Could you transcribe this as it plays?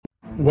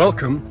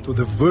Welcome to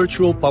the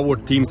Virtual Power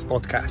Teams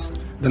podcast,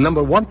 the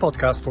number one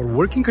podcast for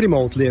working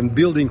remotely and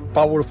building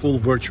powerful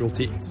virtual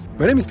teams.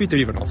 My name is Peter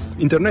Ivanov,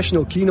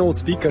 international keynote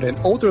speaker and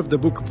author of the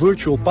book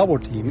Virtual Power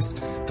Teams,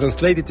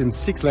 translated in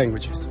 6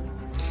 languages.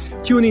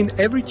 Tune in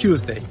every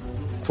Tuesday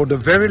for the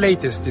very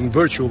latest in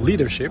virtual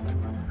leadership,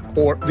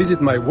 or visit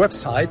my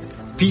website,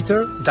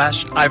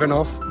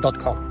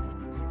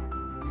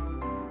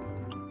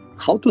 peter-ivanov.com.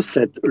 How to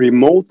set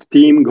remote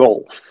team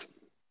goals.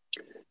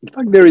 In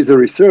fact, there is a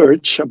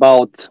research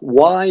about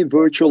why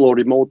virtual or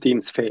remote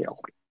teams fail.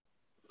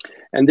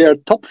 And there are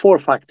top 4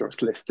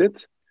 factors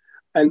listed.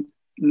 And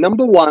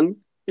number 1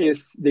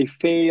 is they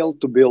fail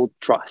to build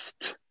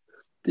trust.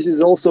 This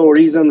is also a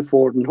reason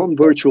for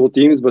non-virtual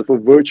teams, but for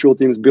virtual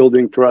teams,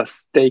 building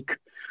trust take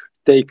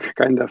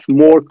kind of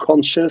more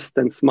conscious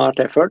and smart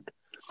effort.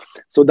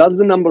 So that's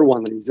the number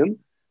 1 reason.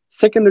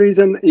 Second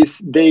reason is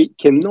they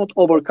cannot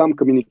overcome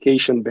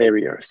communication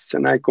barriers.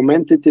 And I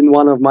commented in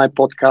one of my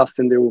podcasts,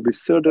 and there will be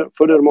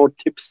furthermore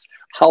tips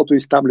how to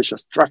establish a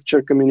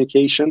structured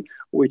communication,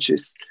 which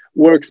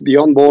works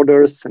beyond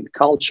borders and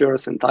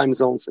cultures and time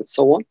zones and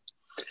so on.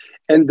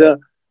 And the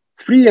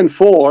 3 and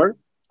 4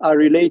 are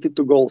related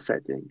to goal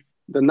setting.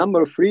 The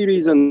number 3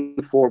 reason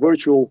for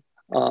virtual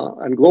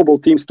and global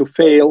teams to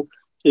fail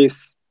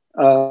is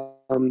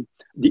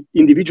the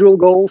individual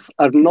goals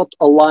are not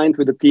aligned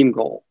with the team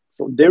goal.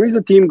 So there is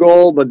a team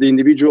goal, but the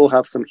individual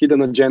have some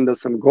hidden agendas,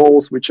 some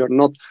goals which are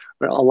not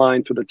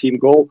aligned to the team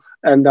goal,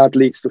 and that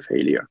leads to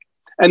failure.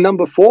 And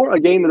number 4,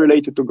 again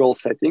related to goal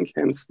setting,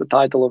 hence the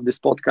title of this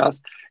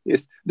podcast,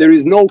 is there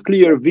is no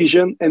clear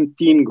vision and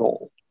team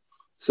goal.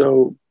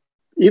 So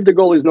if the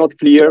goal is not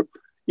clear,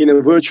 in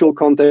a virtual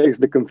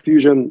context, the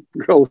confusion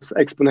grows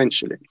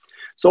exponentially.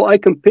 So I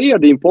compare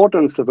the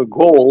importance of a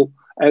goal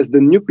as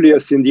the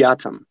nucleus in the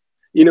atom.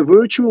 In a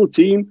virtual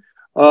team,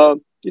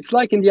 it's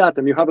like in the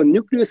atom, you have a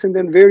nucleus and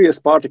then various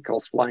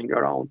particles flying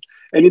around.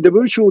 And in the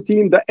virtual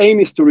team, the aim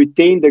is to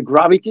retain the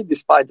gravity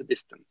despite the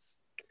distance.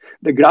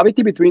 The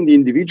gravity between the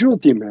individual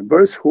team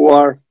members, who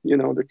are,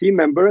 the team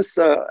members,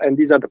 and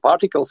these are the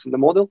particles in the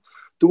model,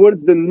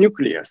 towards the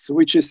nucleus,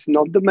 which is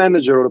not the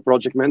manager or the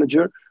project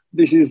manager.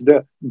 This is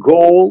the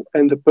goal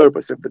and the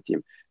purpose of the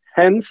team.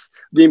 Hence,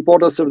 the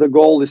importance of the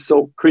goal is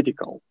so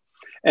critical.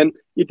 And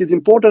it is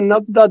important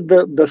not that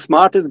the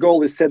smartest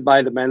goal is set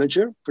by the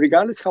manager.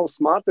 Regardless how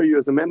smart are you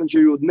as a manager,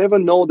 you would never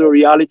know the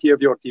reality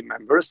of your team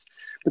members.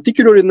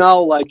 Particularly now,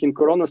 like in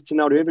Corona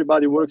scenario,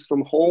 everybody works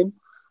from home.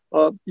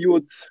 You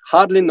would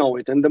hardly know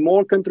it. And the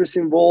more countries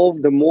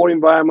involved, the more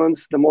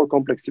environments, the more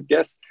complex it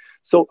gets.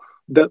 So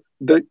the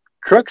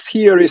crux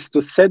here is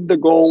to set the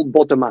goal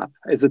bottom up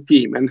as a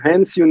team. And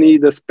hence you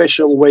need a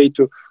special way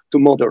to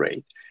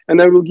moderate. And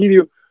I will give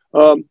you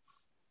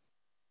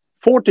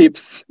 4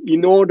 tips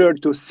in order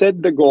to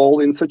set the goal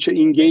in such an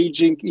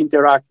engaging,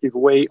 interactive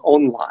way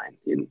online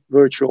in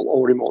virtual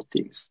or remote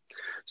teams.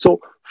 So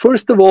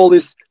first of all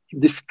is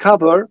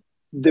discover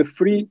the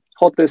 3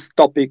 hottest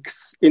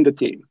topics in the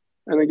team.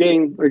 And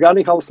again,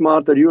 regarding how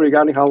smart are you,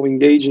 regarding how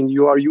engaging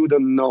you are, you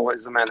don't know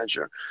as a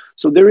manager.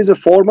 So there is a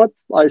format.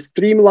 I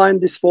streamlined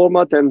this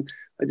format and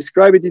I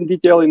describe it in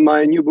detail in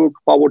my new book,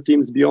 Power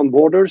Teams Beyond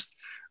Borders.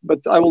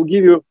 But I will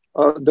give you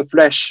the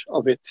flash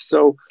of it.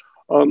 So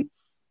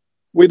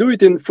we do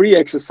it in 3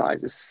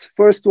 exercises.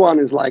 First one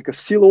is like a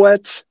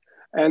silhouette.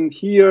 And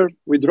here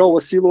we draw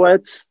a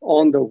silhouette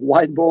on the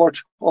whiteboard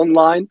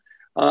online.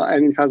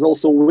 And it has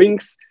also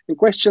wings. And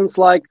questions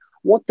like,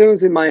 what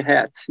turns in my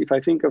head if I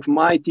think of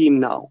my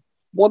team now?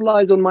 What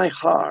lies on my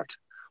heart?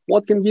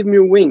 What can give me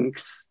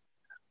wings?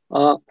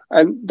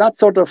 And that's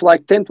sort of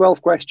like 10,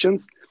 12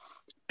 questions.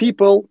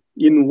 People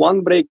in one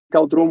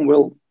breakout room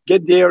will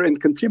get there and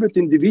contribute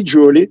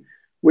individually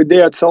with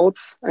their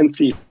thoughts and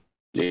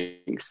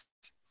feelings.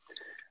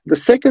 The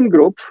second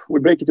group, we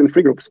break it in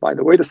 3 groups, by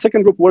the way. The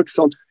second group works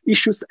on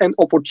issues and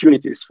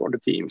opportunities for the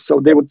team. So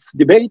they would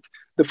debate.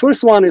 The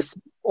first one is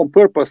on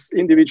purpose,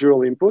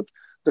 individual input.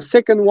 The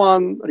second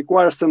one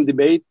requires some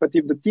debate, but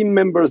if the team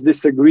members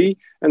disagree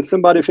and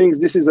somebody thinks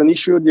this is an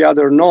issue, the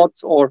other not,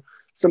 or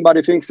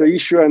somebody thinks an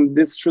issue and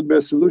this should be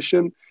a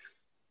solution,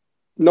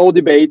 no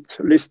debate,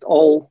 list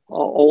all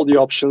the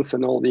options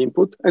and all the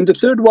input. And the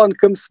third one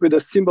comes with a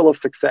symbol of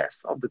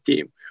success of the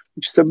team,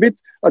 which is a bit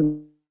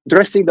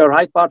addressing the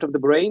right part of the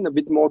brain, a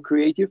bit more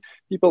creative.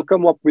 People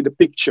come up with a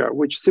picture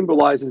which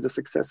symbolizes the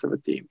success of a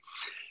team.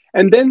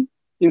 And then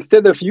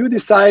instead of you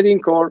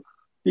deciding, or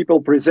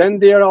people present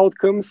their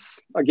outcomes,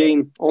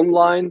 again,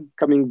 online,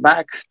 coming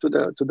back to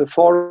the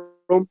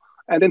forum,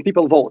 and then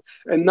people vote.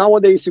 And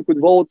nowadays you could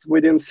vote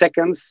within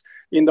seconds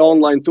in the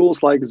online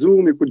tools like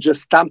Zoom. You could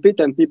just stamp it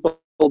and people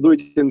do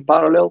it in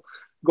parallel.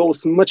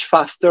 Goes much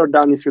faster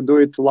than if you do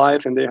it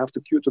live and they have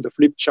to queue to the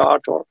flip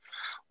chart or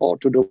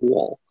to the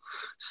wall.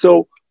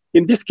 So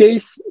in this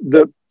case,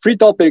 the 3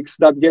 topics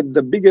that get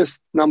the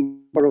biggest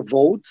number of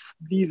votes,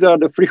 these are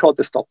the 3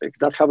 hottest topics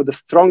that have the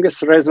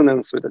strongest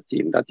resonance with the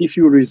team, that if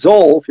you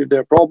resolve if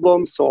there are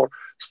problems or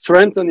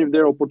strengthen if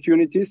there are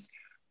opportunities,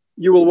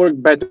 you will work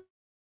better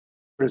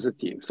as a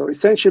team. So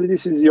essentially,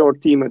 this is your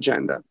team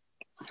agenda.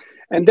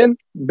 And then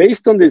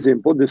based on this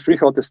input, the three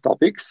hottest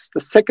topics, the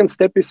second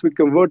step is we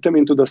convert them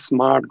into the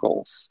SMART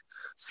goals.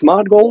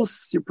 SMART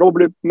goals,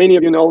 many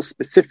of you know,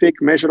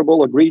 specific,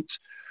 measurable, agreed,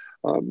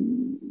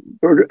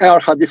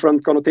 have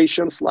different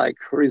connotations like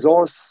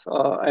resource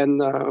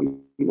and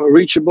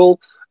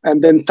reachable,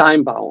 and then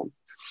time bound.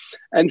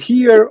 And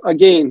here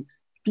again,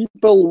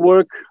 people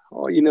work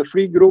in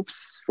three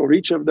groups for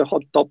each of the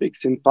hot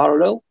topics in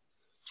parallel.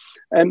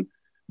 And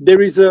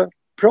there is a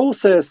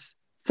process.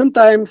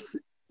 Sometimes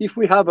if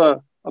we have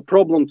a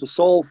problem to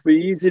solve,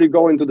 we easily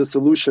go into the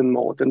solution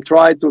mode and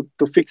try to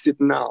fix it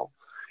now.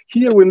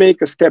 Here we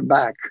make a step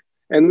back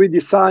and we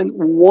decide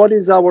what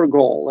is our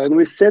goal, and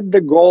we set the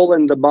goal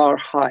and the bar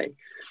high.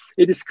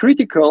 It is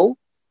critical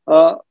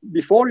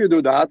before you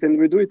do that, and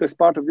we do it as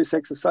part of this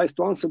exercise,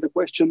 to answer the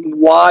question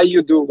why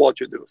you do what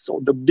you do.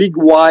 So the big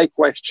why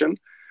question,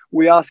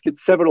 we ask it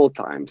several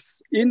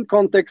times in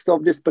context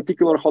of this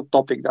particular hot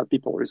topic that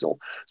people resolve.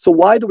 So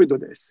why do we do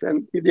this?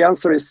 And if the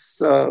answer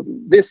is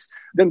this,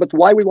 then but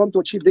why we want to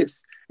achieve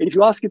this? And if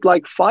you ask it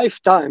like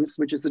 5 times,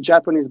 which is the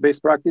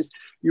Japanese-based practice,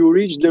 you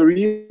reach the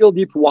real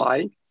deep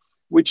why,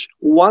 which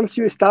once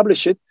you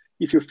establish it,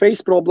 if you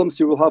face problems,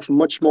 you will have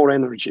much more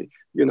energy,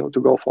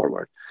 to go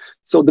forward.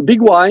 So the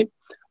big why,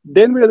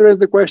 then we address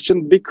the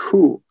question, big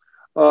who.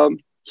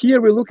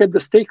 Here we look at the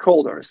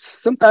stakeholders.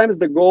 Sometimes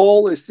the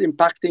goal is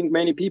impacting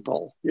many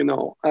people,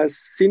 as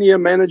senior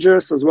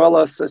managers as well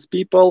as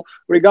people.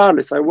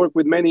 Regardless, I work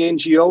with many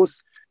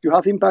NGOs. You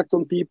have impact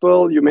on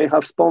people. You may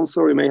have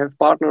sponsors, you may have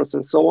partners,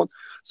 and so on.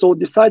 So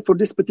decide for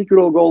this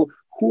particular goal,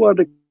 who are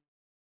the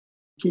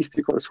key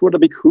stakeholders? Who are the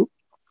big who?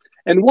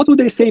 And what do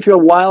they say if you're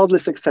wildly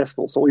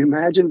successful? So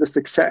imagine the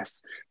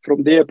success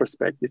from their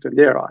perspective and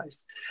their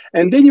eyes.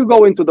 And then you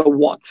go into the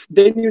what.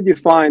 Then you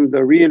define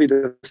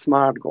the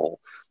SMART goal.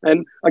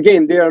 And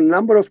again, there are a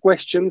number of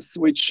questions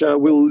which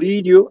will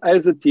lead you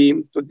as a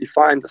team to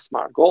define the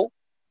SMART goal.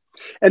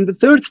 And the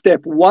third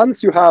step,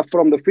 once you have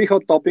from the 3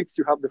 hot topics,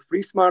 you have the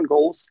 3 SMART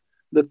goals.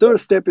 The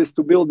third step is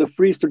to build the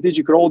 3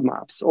 strategic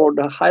roadmaps or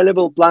the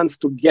high-level plans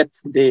to get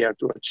there,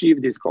 to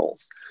achieve these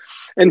goals.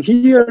 And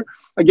here,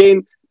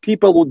 again,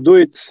 people would do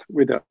it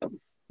with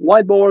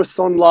whiteboards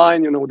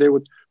online. They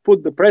would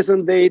put the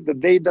present date, the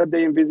date that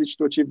they envisage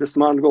to achieve the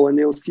SMART goal, and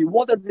they'll see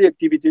what are the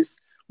activities,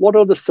 what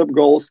are the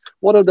sub-goals,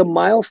 what are the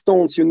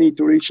milestones you need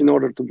to reach in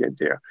order to get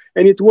there.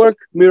 And it worked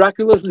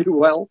miraculously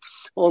well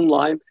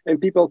online, and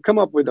people come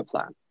up with a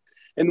plan.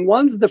 And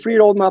once the 3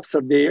 roadmaps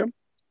are there,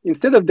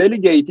 instead of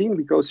delegating,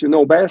 because you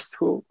know best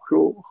who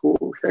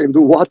can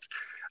do what,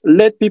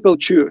 let people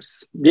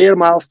choose their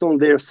milestone,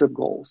 their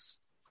sub-goals.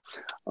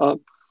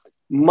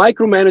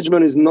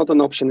 Micromanagement is not an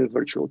option in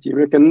virtual team.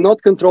 You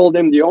cannot control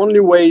them. The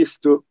only way is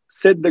to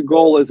set the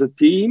goal as a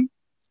team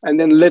and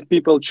then let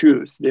people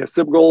choose their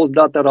sub-goals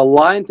that are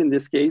aligned, in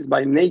this case,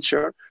 by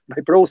nature,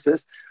 by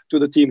process, to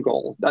the team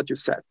goal that you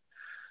set.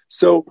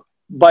 So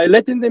by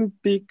letting them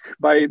pick,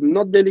 by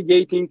not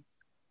delegating,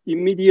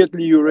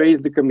 immediately you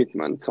raise the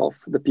commitment of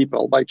the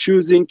people by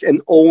choosing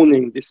and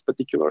owning this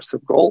particular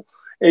sub-goal.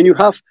 And you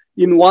have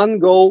in one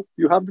goal,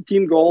 you have the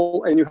team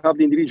goal and you have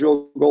the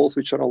individual goals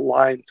which are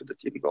aligned to the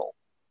team goal.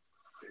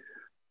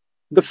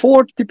 The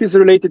fourth tip is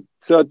related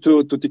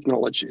to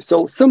technology.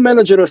 So some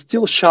managers are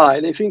still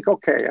shy. They think,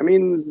 okay,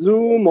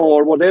 Zoom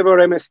or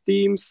whatever, MS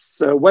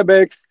Teams,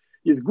 WebEx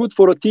is good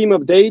for a team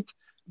update.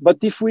 But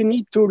if we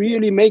need to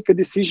really make a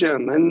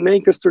decision and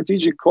make a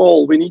strategic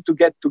call, we need to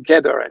get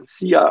together and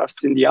see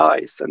us in the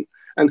eyes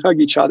and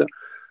hug each other.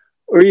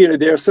 Really,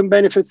 there are some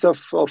benefits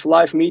of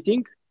live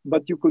meeting,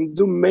 but you can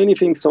do many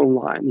things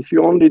online. If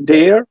you're only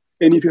there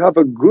and if you have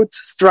a good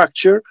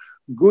structure,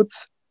 good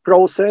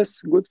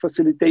process, good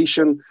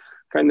facilitation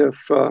kind of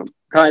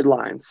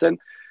guidelines. And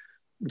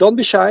don't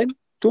be shy.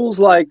 Tools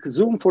like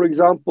Zoom, for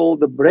example,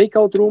 the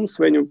breakout rooms,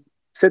 when you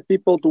set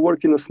people to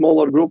work in a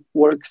smaller group,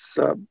 works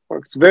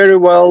very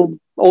well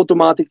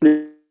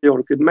automatically, or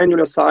you could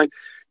manually assign.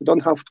 You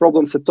don't have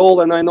problems at all.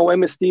 And I know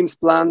MS Teams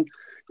plan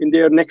in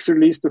their next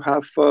release to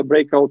have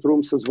breakout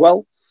rooms as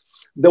well.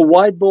 The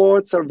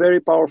whiteboards are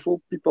very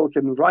powerful. People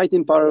can write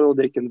in parallel.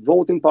 They can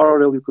vote in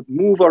parallel. You could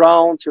move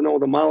around,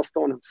 the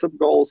milestone and sub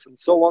goals and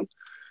so on.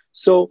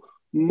 So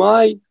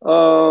my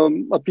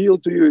appeal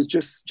to you is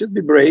just be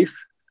brave.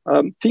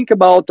 Think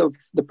about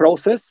the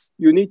process.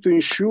 You need to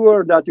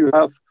ensure that you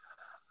have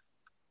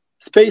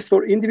space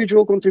for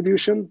individual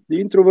contribution.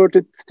 The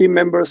introverted team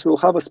members will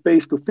have a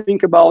space to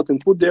think about and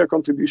put their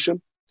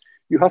contribution.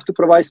 You have to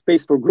provide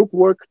space for group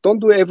work. Don't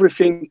do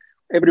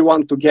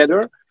everyone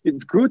together.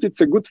 It's good.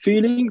 It's a good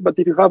feeling. But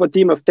if you have a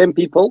team of 10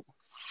 people,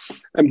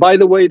 and by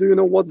the way, do you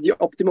know what's the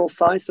optimal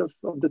size of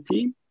the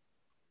team?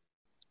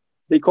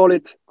 They call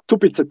it 2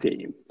 pizza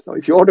team. So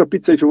if you order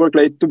pizza, if you work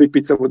late, 2 big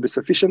pizza would be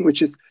sufficient,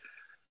 which is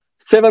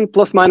 7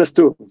 plus minus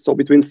 2. So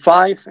between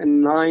 5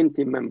 and 9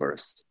 team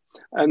members.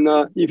 And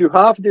if you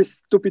have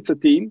this 2 pizza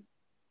team,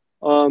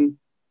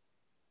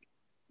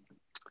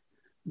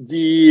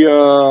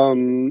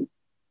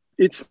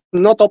 it's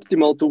not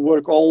optimal to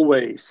work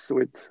always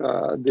with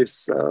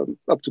this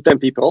up to 10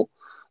 people.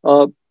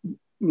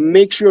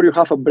 make sure you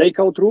have a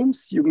breakout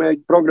rooms. You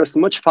make progress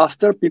much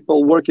faster.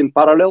 People work in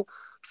parallel.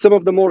 Some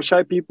of the more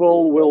shy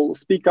people will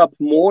speak up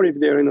more if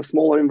they're in a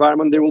smaller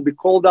environment. They will be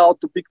called out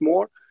to pick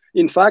more.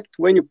 In fact,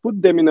 when you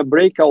put them in a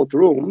breakout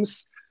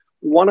rooms,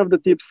 one of the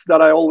tips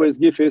that I always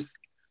give is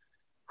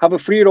have a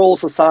 3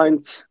 roles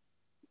assigned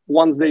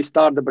once they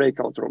start the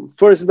breakout room.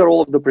 First is the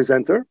role of the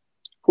presenter,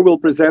 who will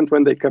present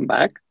when they come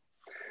back.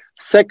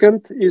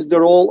 Second is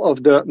the role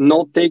of the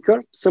note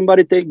taker.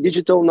 Somebody take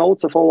digital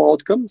notes of all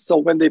outcomes. So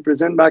when they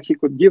present back, he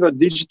could give a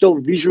digital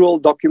visual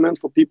document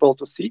for people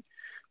to see.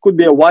 Could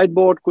be a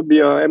whiteboard, could be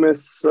a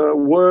MS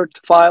Word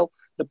file.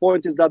 The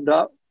point is that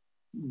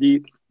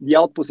the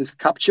output is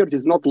captured,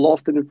 is not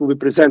lost, and it will be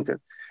presented.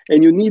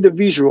 And you need a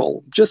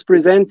visual. Just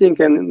presenting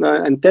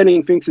and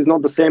telling things is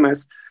not the same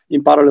as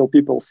in parallel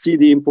people see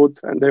the input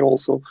and they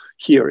also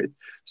hear it.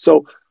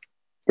 So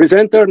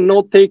presenter,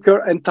 note taker,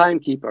 and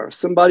timekeeper.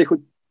 Somebody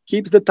who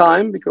keeps the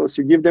time because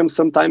you give them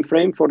some time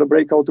frame for the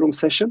breakout room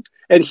session.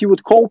 And he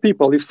would call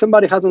people. If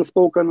somebody hasn't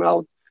spoken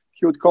out,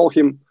 he would call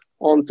him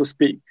on to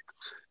speak.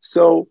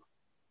 So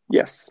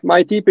yes,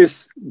 my tip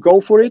is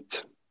go for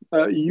it.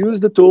 Use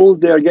the tools.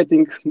 They are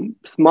getting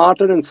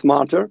smarter and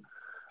smarter.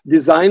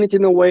 Design it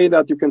in a way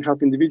that you can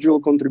have individual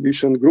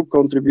contribution, group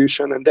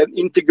contribution, and then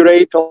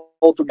integrate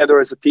all together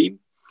as a team.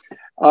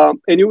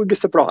 And you would be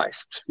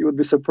surprised. You would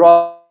be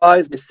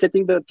surprised by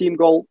setting the team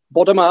goal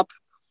bottom up,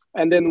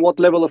 and then what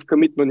level of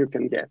commitment you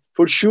can get.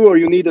 For sure,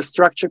 you need a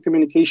structured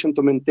communication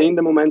to maintain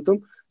the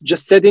momentum.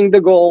 Just setting the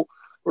goal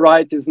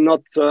right is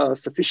not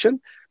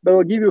sufficient, but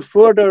I'll give you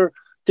further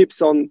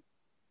tips on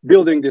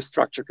building this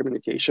structured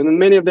communication. And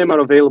many of them are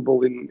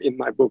available in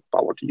my book,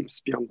 Power Teams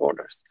Beyond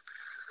Borders.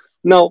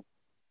 Now,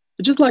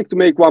 I'd just like to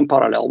make one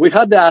parallel. We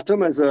had the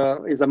atom as a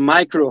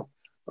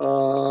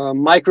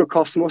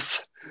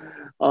microcosmos.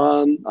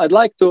 I'd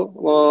like to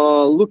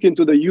look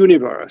into the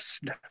universe,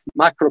 the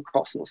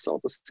macrocosmos, so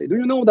to say. Do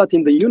you know that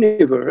in the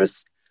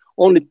universe,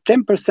 only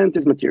 10%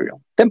 is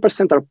material?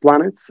 10% are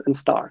planets and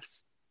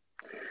stars.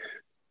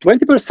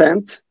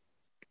 20%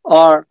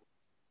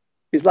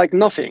 is like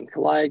nothing,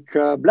 like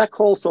black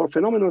holes or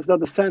phenomena that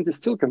the scientists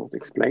still cannot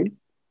explain.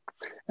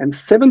 And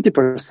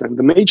 70%,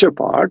 the major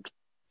part,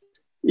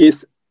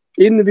 is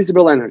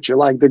invisible energy,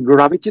 like the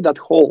gravity that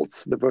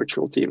holds the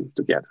virtual team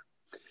together.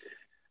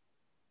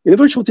 In a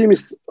virtual team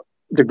is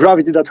the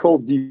gravity that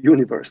holds the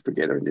universe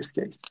together in this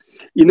case.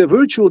 In a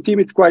virtual team,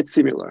 it's quite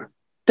similar.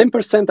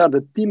 10% are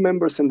the team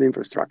members and the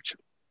infrastructure.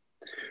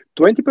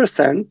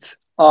 20%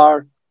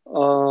 are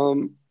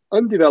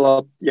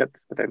undeveloped yet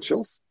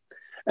potentials.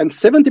 And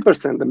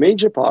 70%, the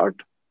major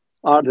part,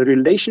 are the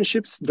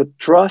relationships, the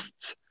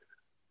trusts,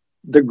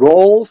 the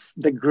goals,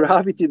 the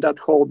gravity that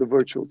hold the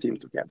virtual team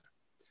together.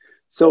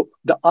 So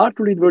the art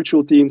to lead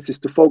virtual teams is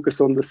to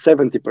focus on the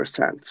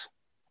 70%.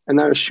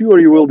 And I assure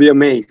you will be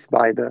amazed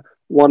by the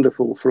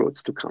wonderful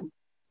fruits to come.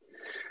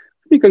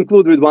 Let me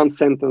conclude with one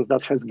sentence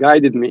that has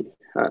guided me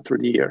through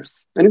the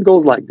years. And it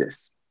goes like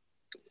this.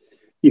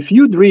 If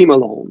you dream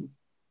alone,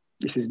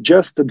 this is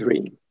just a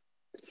dream.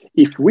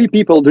 If we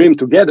people dream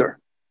together,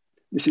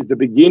 this is the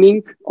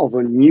beginning of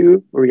a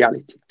new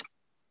reality.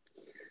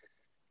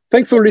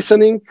 Thanks for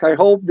listening. I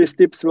hope these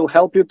tips will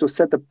help you to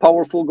set the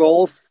powerful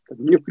goals, the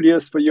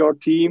nucleus for your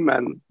team,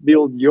 and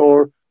build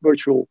your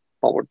virtual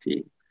power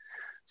team.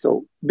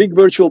 So big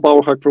virtual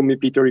power hug from me,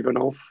 Peter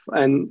Ivanov,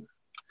 and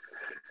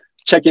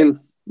check in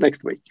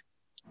next week.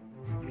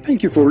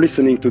 Thank you for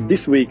listening to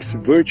this week's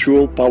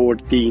Virtual Power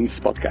Teams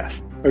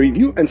podcast.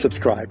 Review and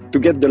subscribe to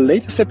get the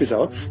latest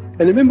episodes.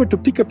 And remember to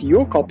pick up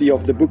your copy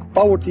of the book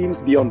Power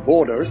Teams Beyond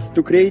Borders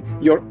to create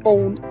your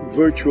own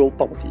virtual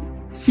power team.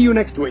 See you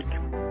next week.